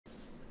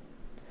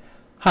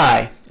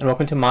Hi, and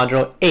welcome to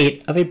Module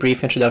 8 of A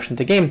Brief Introduction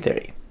to Game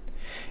Theory.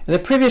 In the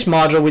previous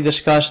module, we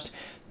discussed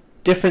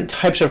different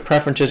types of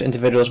preferences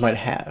individuals might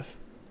have.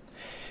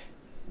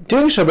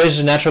 Doing so raises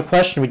a natural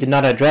question we did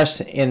not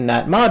address in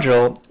that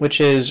module, which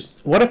is,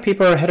 what if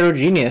people are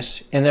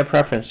heterogeneous in their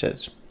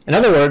preferences? In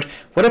other words,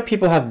 what if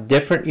people have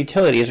different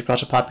utilities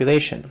across a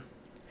population?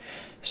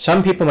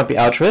 Some people might be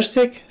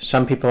altruistic,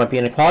 some people might be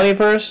inequality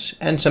averse,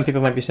 and some people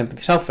might be simply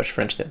selfish,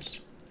 for instance.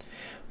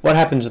 What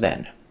happens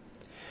then?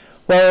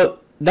 Well,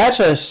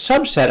 that's a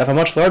subset of a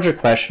much larger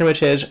question,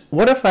 which is,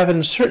 what if I have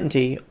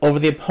uncertainty over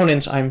the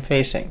opponents I'm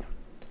facing?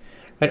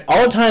 Right?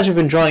 All the times we've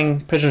been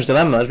drawing prisoner's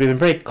dilemmas, we've been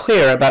very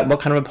clear about what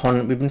kind of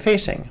opponent we've been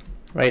facing.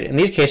 Right? In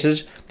these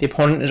cases, the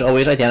opponent is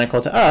always identical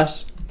to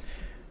us,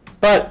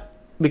 but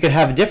we could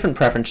have different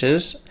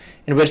preferences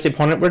in which the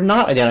opponent were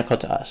not identical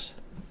to us.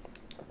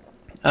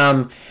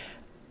 But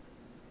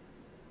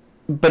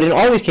in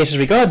all these cases,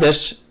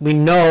 regardless, we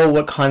know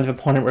what kinds of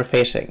opponent we're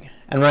facing.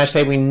 And when I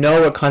say we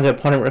know what kinds of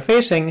opponent we're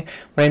facing,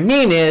 what I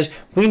mean is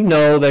we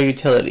know their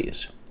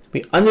utilities.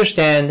 We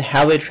understand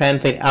how they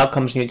translate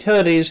outcomes and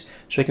utilities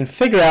so we can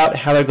figure out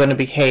how they're going to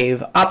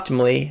behave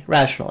optimally,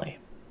 rationally.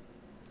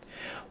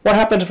 What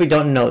happens if we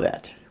don't know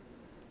that?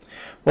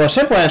 Well, a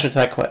simple answer to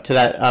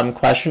that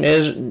question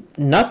is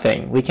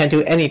nothing. We can't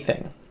do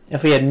anything.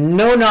 If we had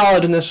no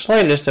knowledge in the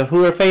slightest of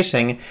who we're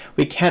facing,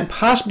 we can't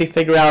possibly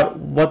figure out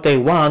what they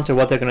want or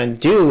what they're going to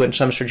do in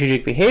some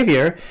strategic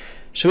behavior,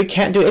 so we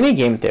can't do any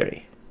game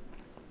theory.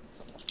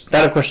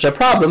 That, of course, is a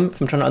problem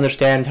if I'm trying to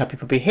understand how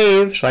people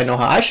behave, so I know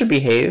how I should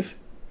behave.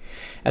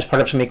 As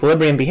part of some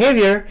equilibrium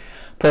behavior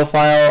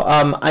profile,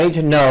 I need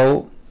to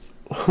know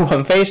who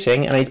I'm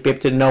facing, and I need to be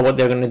able to know what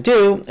they're going to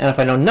do, and if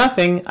I know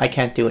nothing, I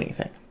can't do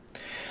anything.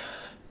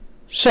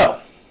 So,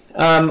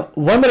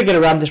 one way to get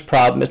around this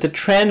problem is to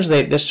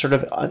translate this sort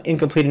of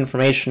incomplete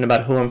information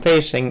about who I'm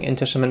facing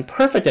into some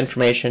imperfect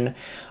information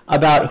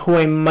about who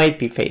I might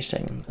be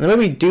facing. And the way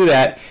we do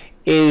that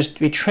is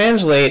we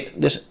translate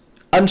this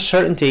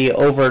uncertainty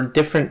over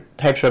different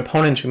types of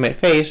opponents we might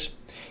face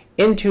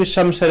into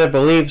some set of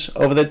beliefs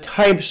over the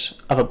types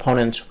of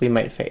opponents we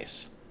might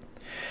face.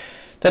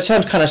 That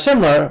sounds kind of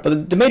similar,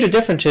 but the major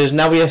difference is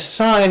now we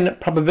assign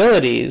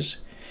probabilities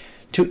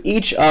to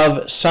each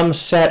of some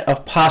set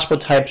of possible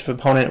types of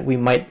opponent we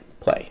might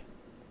play.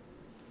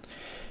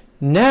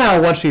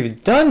 Now, once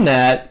we've done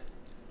that,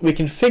 we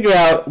can figure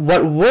out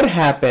what would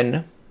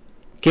happen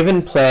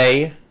given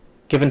play,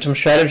 given some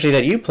strategy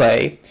that you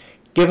play,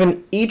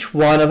 given each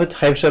one of the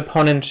types of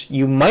opponents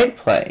you might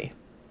play.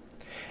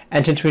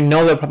 And since we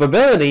know the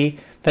probability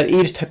that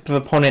each type of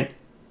opponent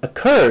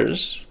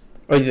occurs,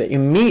 or that you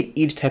meet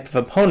each type of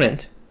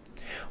opponent,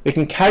 we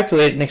can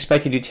calculate an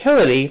expected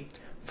utility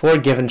for a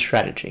given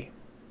strategy.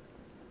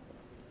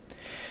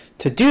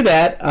 To do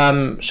that,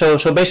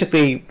 so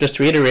basically, just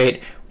to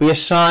reiterate, we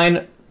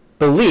assign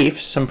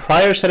beliefs, some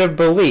prior set of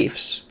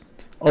beliefs,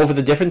 over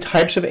the different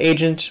types of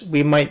agents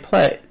we might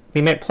play,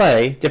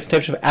 different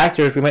types of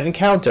actors we might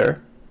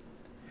encounter.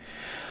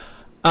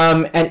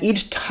 And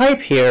each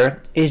type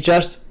here is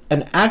just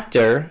an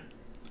actor,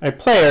 a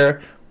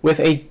player,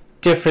 with a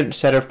different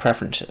set of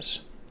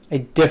preferences, a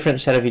different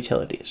set of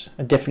utilities,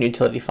 a different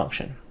utility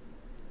function.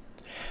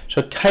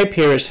 So type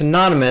here is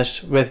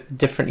synonymous with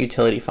different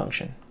utility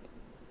function.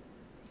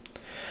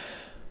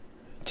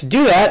 To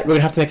do that, we're going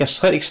to have to make a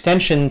slight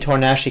extension to our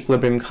Nash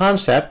equilibrium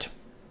concept.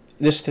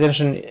 This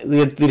extension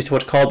leads to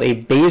what's called a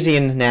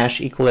Bayesian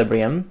Nash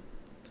equilibrium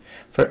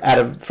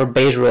for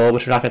Bayes' rule,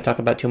 which we're not going to talk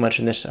about too much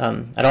in this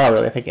at all,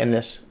 really, I think, in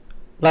this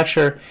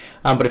lecture.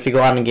 But if you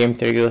go on in game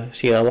theory, you'll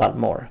see a lot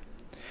more.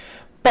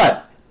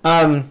 But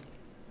the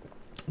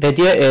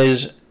idea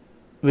is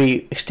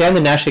we extend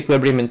the Nash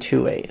equilibrium in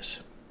two ways.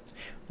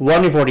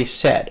 One we've already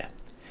said.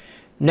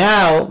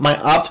 Now, my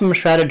optimum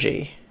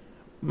strategy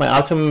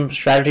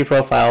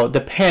profile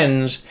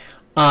depends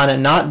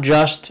on not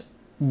just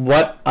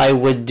what I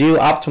would do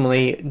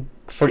optimally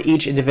for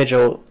each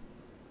individual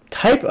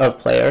type of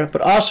player,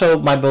 but also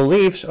my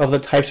beliefs of the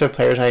types of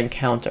players I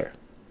encounter.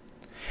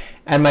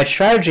 And my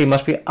strategy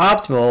must be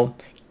optimal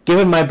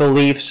given my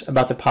beliefs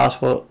about the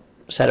possible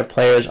set of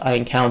players I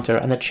encounter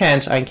and the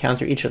chance I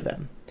encounter each of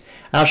them.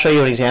 And I'll show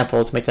you an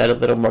example to make that a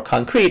little more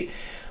concrete,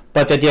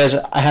 but the idea is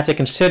I have to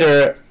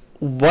consider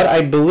what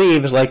I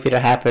believe is likely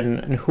to happen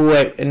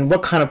and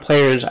what kind of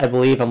players I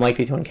believe I'm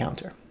likely to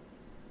encounter.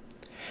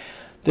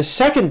 The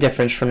second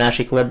difference from Nash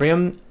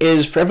equilibrium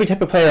is for every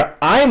type of player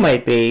I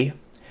might be,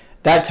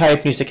 that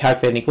type needs to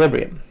calculate an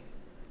equilibrium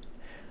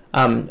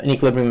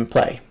in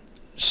play.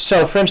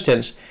 So, for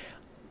instance,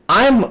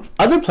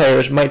 other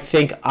players might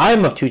think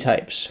I'm of two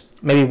types.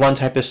 Maybe one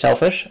type is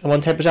selfish and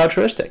one type is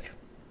altruistic.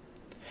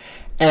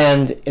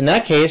 And in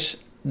that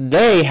case,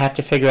 they have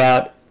to figure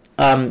out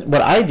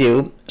what I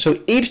do. So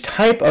each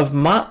type of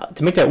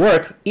to make that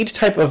work, each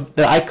type of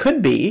that I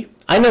could be,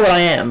 I know what I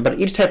am, but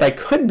each type I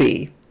could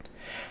be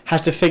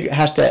has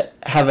to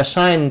have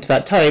assigned to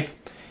that type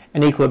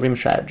an equilibrium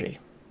strategy.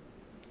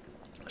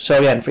 So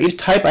again, for each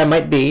type I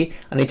might be,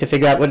 I need to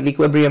figure out what the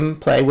equilibrium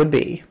play would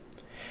be.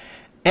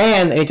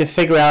 And I need to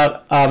figure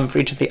out for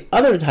each of the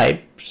other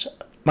types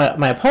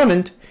my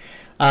opponent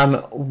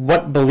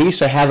what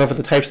beliefs I have over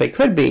the types they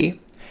could be,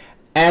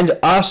 and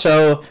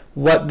also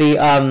what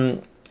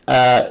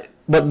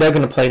what they're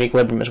going to play in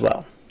equilibrium as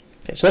well.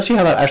 Okay, so let's see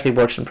how that actually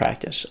works in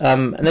practice.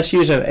 And let's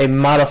use a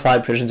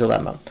modified Prisoner's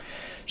dilemma.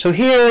 So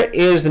here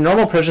is the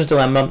normal Prisoner's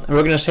dilemma, and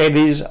we're going to say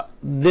these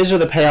are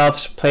the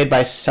payoffs played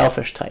by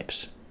selfish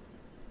types.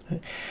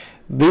 Okay.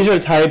 These are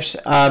types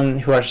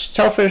who are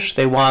selfish.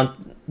 They want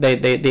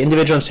the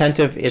individual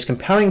incentive is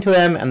compelling to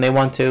them, and they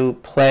want to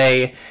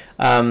play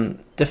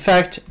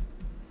defect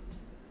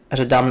as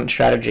a dominant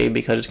strategy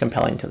because it's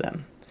compelling to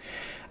them.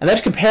 And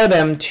let's compare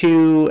them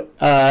to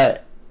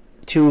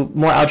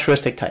more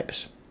altruistic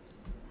types.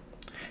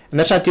 And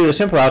let's not do the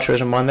simple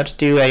altruism one. Let's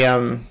do a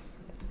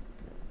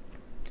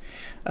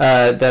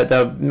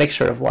the mixed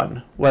sort of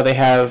one, where they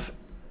have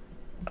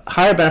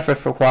higher benefit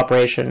for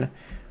cooperation,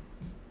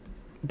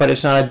 but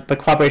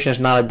cooperation is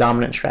not a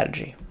dominant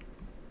strategy,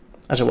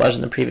 as it was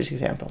in the previous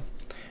example.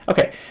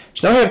 Okay,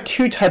 so now we have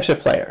two types of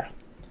player.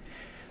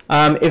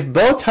 If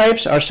both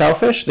types are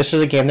selfish, this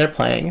is the game they're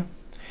playing.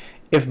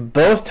 If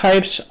both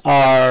types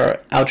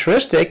are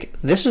altruistic,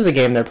 this is the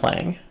game they're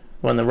playing,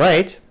 the one on the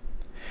right.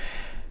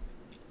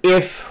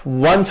 If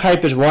one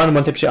type is one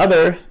type is the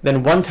other,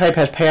 then one type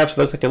has payoffs that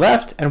look like the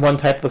left, and one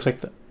type looks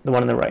like the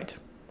one on the right.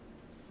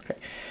 Okay.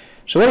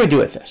 So what do we do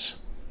with this?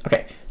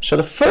 Okay, so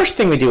the first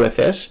thing we do with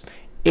this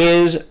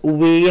is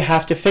we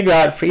have to figure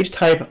out for each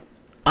type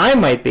I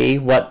might be,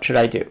 what should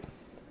I do?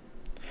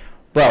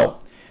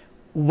 Well,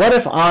 what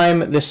if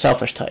I'm this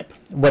selfish type?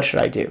 What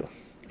should I do?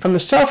 From the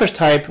selfish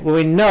type, well,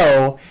 we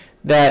know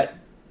that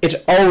it's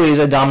always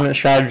a dominant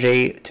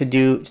strategy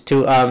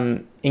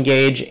to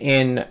engage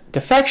in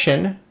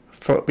defection,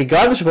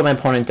 regardless of what my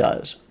opponent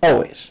does.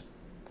 Always.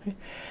 Okay?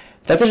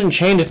 That doesn't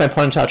change if my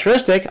opponent's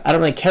altruistic. I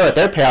don't really care what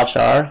their payoffs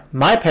are.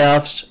 My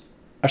payoffs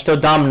are still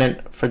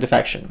dominant for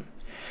defection.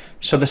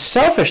 So the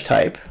selfish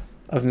type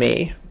of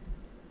me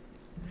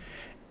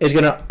is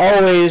going to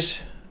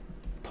always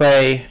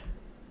play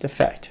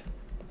defect.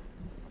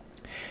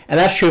 And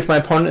that's true for my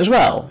opponent as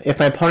well. If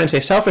my opponent's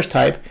a selfish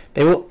type,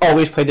 they will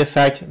always play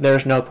defect.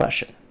 There's no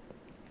question.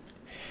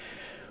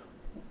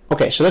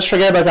 Okay, so let's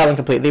forget about that one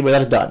completely, but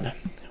that's done.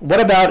 What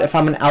about if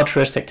I'm an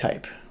altruistic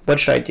type? What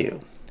should I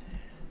do?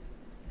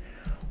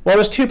 Well,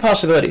 there's two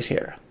possibilities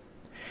here.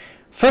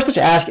 First, let's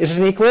ask, is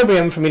it an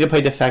equilibrium for me to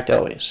play defect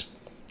always?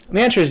 And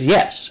the answer is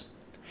yes.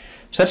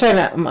 So let's say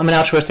I'm an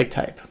altruistic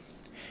type.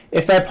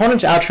 If my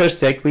opponent's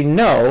altruistic, we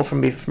know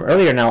from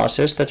earlier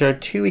analysis that there are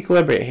two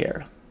equilibria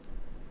here.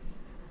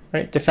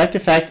 Right? Defect,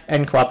 defect,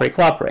 and cooperate,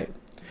 cooperate.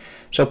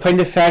 So playing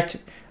defect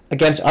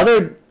against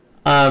other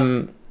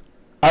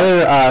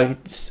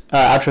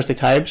altruistic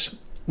types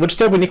would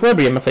still be in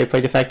equilibrium if they play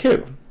defect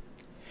too.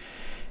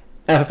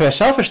 And if I play a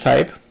selfish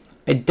type,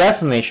 I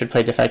definitely should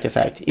play defect,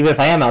 defect, even if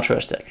I am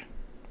altruistic.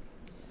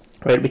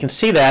 Right? We can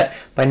see that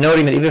by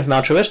noting that even if I'm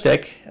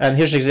altruistic, and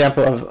here's an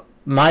example of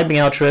my being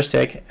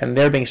altruistic and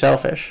their being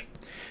selfish.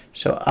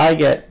 So I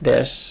get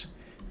this,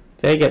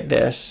 they get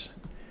this,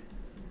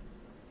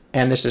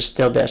 and this is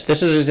still this.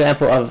 This is an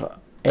example of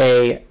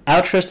a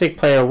altruistic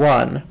player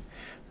 1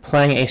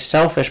 playing a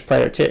selfish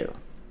player 2.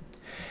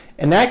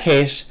 In that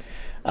case,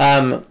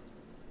 they're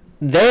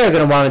going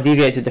to want to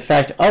deviate to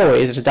defect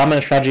always. It's a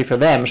dominant strategy for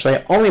them, so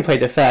they only play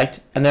defect,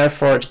 and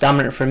therefore it's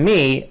dominant for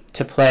me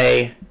to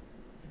play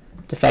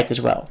defect as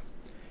well.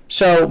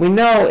 So we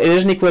know it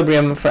is an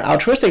equilibrium for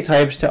altruistic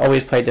types to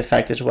always play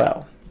defect as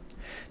well.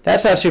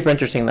 That's not super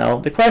interesting though.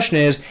 The question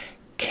is,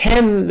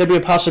 can there be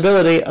a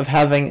possibility of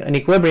having an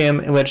equilibrium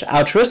in which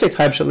altruistic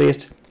types at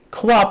least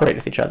cooperate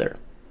with each other?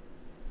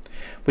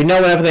 We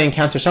know whenever they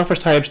encounter selfish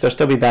types, there'll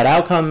still be bad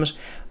outcomes,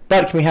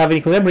 but can we have an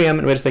equilibrium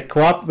in which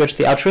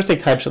the altruistic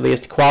types at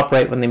least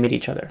cooperate when they meet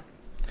each other,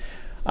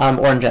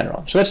 or in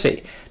general? So let's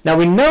see. Now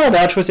we know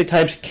that altruistic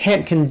types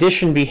can't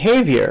condition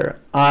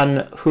behavior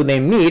on who they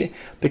meet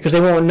because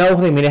they won't know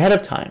who they meet ahead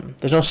of time.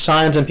 There's no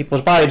signs in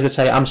people's bodies that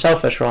say I'm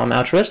selfish or I'm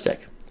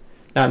altruistic.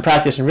 Now, in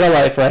practice, in real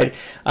life, right,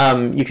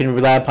 you can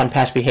rely upon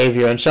past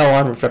behavior and so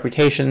on, with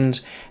reputations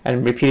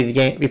and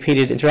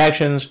repeated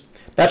interactions.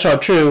 That's all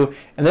true.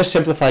 In this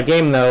simplified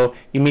game, though,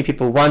 you meet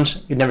people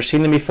once, you've never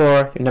seen them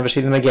before, you've never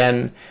seen them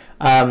again,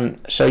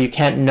 so you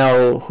can't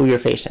know who you're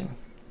facing.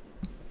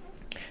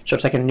 So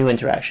it's like a new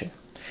interaction.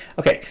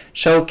 Okay,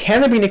 so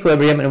can there be an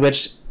equilibrium in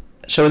which,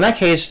 so in that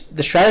case,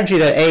 the strategy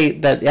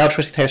that the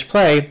altruistic types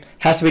play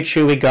has to be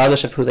true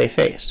regardless of who they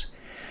face.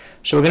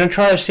 So we're going to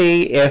try to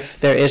see if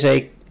there is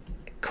a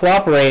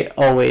cooperate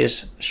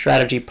always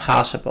strategy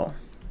possible.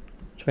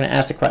 So we're going to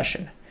ask the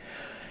question,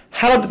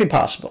 how would that be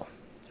possible?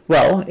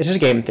 Well, this is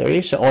game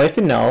theory, so all you have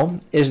to know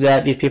is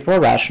that these people are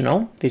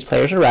rational, these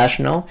players are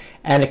rational,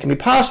 and it can be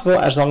possible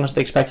as long as the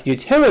expected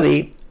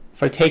utility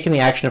for taking the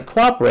action of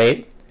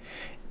cooperate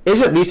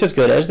is at least as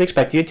good as the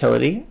expected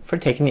utility for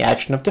taking the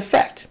action of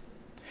defect.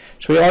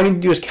 So all we need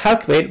to do is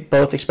calculate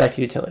both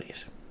expected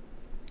utilities.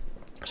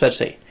 So let's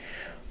see.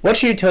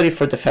 What's your utility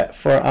for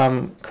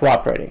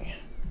cooperating?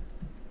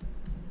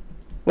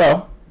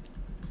 Well,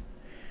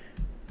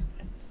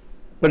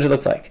 what does it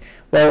look like?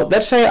 Well,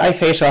 let's say I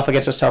face off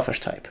against a selfish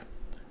type,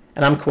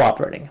 and I'm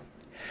cooperating.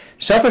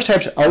 Selfish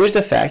types always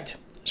defect,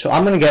 so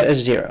I'm going to get a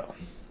 0.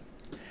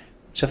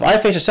 So if I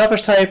face a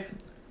selfish type,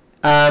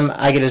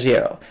 I get a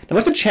 0. Now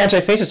what's the chance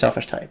I face a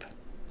selfish type?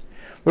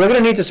 We're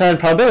going to need to assign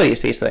probabilities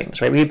to these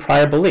things, right? We need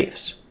prior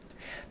beliefs.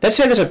 Let's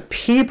say there's a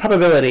p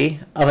probability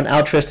of an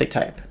altruistic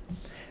type.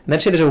 And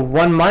let's say there's a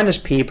 1 minus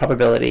p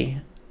probability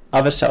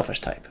of a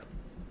selfish type.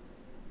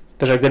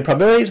 Those are good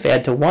probabilities. They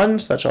add to 1,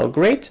 so that's all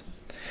great.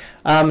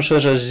 So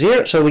there's a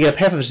 0. So we get a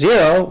payoff of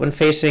 0 when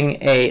facing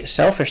a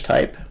selfish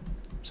type.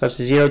 So that's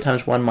 0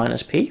 times 1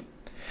 minus p.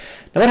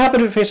 Now what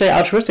happens if we face an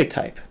altruistic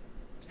type?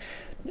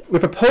 We're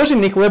proposing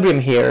an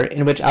equilibrium here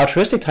in which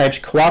altruistic types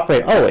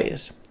cooperate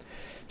always.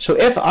 So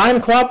if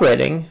I'm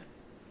cooperating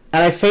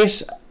and I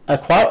face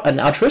an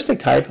altruistic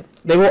type,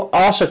 they will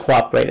also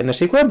cooperate in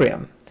this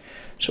equilibrium.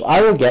 So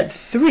I will get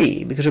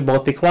 3 because we'll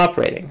both be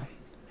cooperating.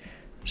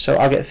 So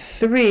I'll get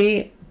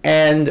 3,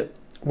 and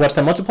what's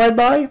that multiplied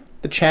by?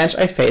 The chance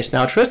I face an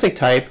altruistic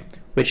type,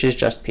 which is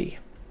just p.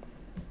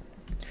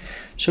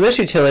 So this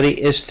utility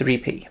is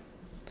 3p.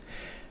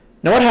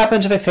 Now what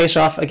happens if I face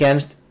off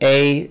against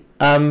a,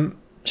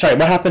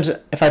 what happens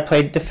if I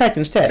play defect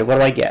instead? What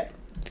do I get?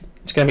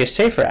 It's going to be a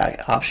safer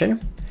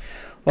option.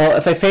 Well,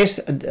 if I face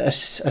a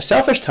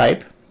selfish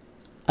type,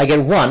 I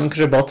get 1 because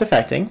they're both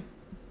defecting.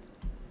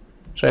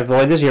 So I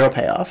avoid the 0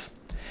 payoff.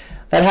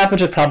 That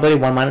happens with probability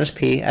 1 minus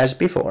p as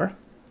before.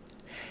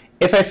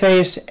 If I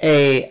face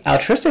an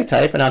altruistic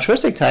type,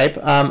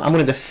 I'm going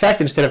to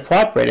defect instead of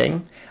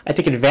cooperating. I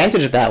take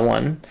advantage of that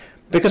one.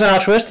 Because I'm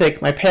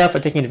altruistic, my payoff for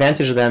taking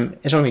advantage of them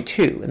is only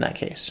 2 in that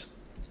case.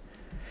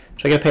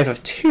 So I get a payoff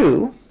of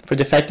 2 for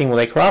defecting while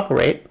they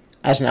cooperate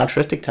as an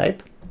altruistic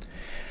type.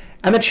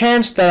 And the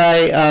chance that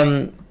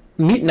I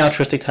meet an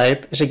altruistic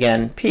type is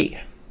again p.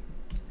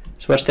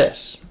 So what's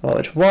this? Well,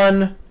 it's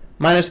 1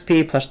 minus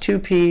p plus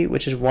 2p,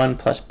 which is 1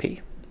 plus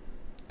p.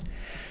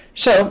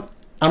 So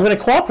I'm going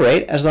to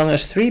cooperate as long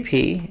as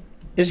 3p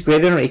is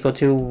greater than or equal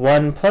to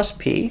 1 plus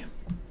p,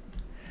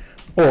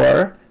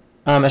 or,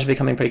 as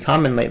becoming pretty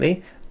common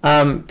lately,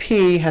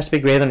 p has to be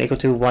greater than or equal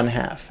to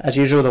 1/2. As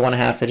usual, the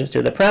 1/2 is just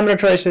due to the parameter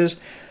choices.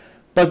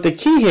 But the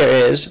key here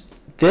is,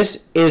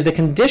 this is the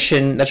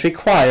condition that's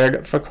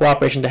required for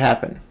cooperation to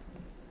happen.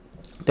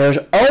 There's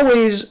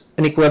always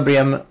an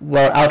equilibrium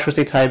where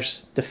altruistic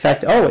types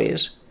defect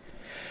always.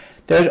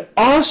 There's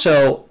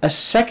also a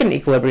second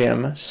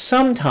equilibrium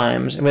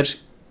sometimes in which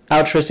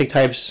altruistic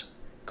types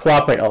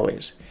cooperate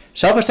always.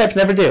 Selfish types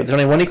never do. There's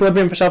only one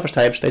equilibrium for selfish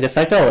types. They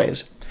defect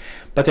always.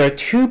 But there are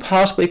 2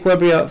 possible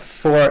equilibria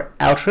for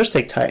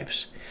altruistic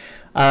types.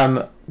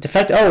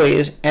 Defect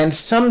always and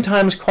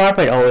sometimes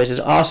cooperate always is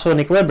also an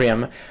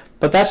equilibrium,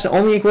 but that's an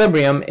only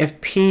equilibrium if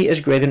p is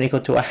greater than or equal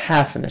to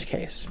 1/2 in this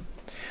case.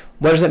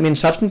 What does that mean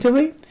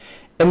substantively?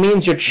 It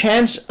means your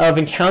chance of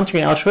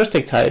encountering an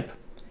altruistic type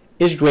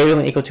is greater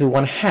than or equal to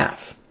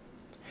 1/2.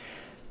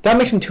 That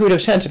makes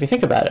intuitive sense if you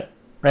think about it,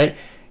 right?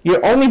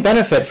 Your only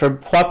benefit for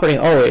cooperating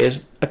always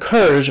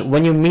occurs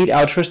when you meet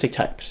altruistic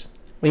types.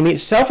 When you meet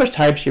selfish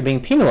types, you're being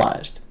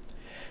penalized.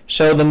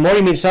 So the more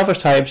you meet selfish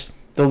types,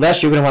 the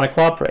less you're going to want to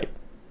cooperate.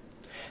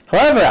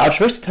 However,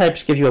 altruistic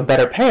types give you a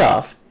better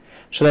payoff.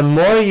 So the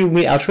more you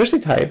meet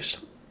altruistic types,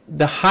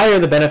 the higher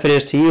the benefit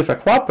is to you for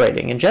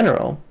cooperating in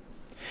general.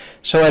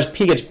 So as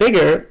p gets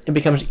bigger, it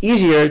becomes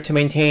easier to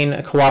maintain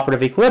a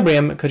cooperative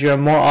equilibrium because you're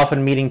more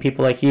often meeting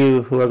people like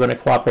you who are going to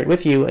cooperate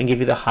with you and give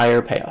you the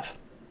higher payoff.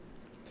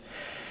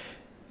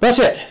 That's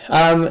it.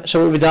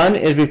 So what we've done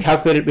is we've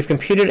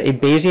computed a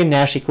Bayesian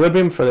Nash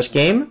equilibrium for this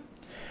game.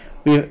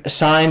 We've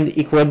assigned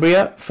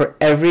equilibria for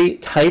every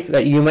type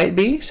that you might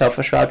be,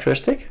 selfish or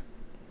altruistic.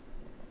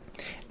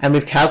 And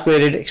we've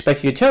calculated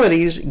expected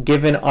utilities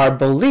given our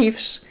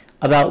beliefs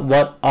about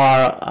what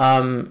our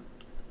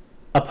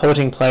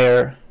opposing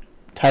player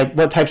type,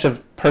 what types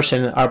of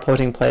person our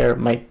opposing player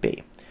might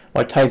be.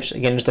 What types,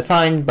 again, is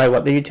defined by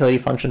what the utility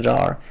functions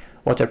are,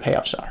 what their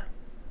payoffs are.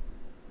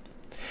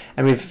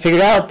 And we've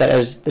figured out that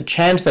as the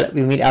chance that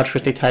we meet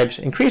altruistic types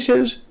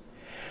increases,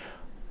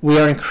 we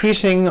are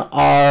increasing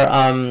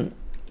our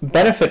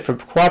benefit for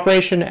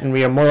cooperation, and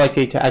we are more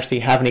likely to actually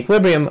have an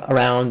equilibrium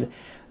around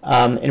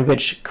in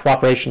which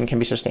cooperation can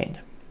be sustained.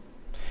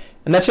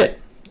 And that's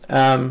it.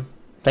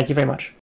 Thank you very much.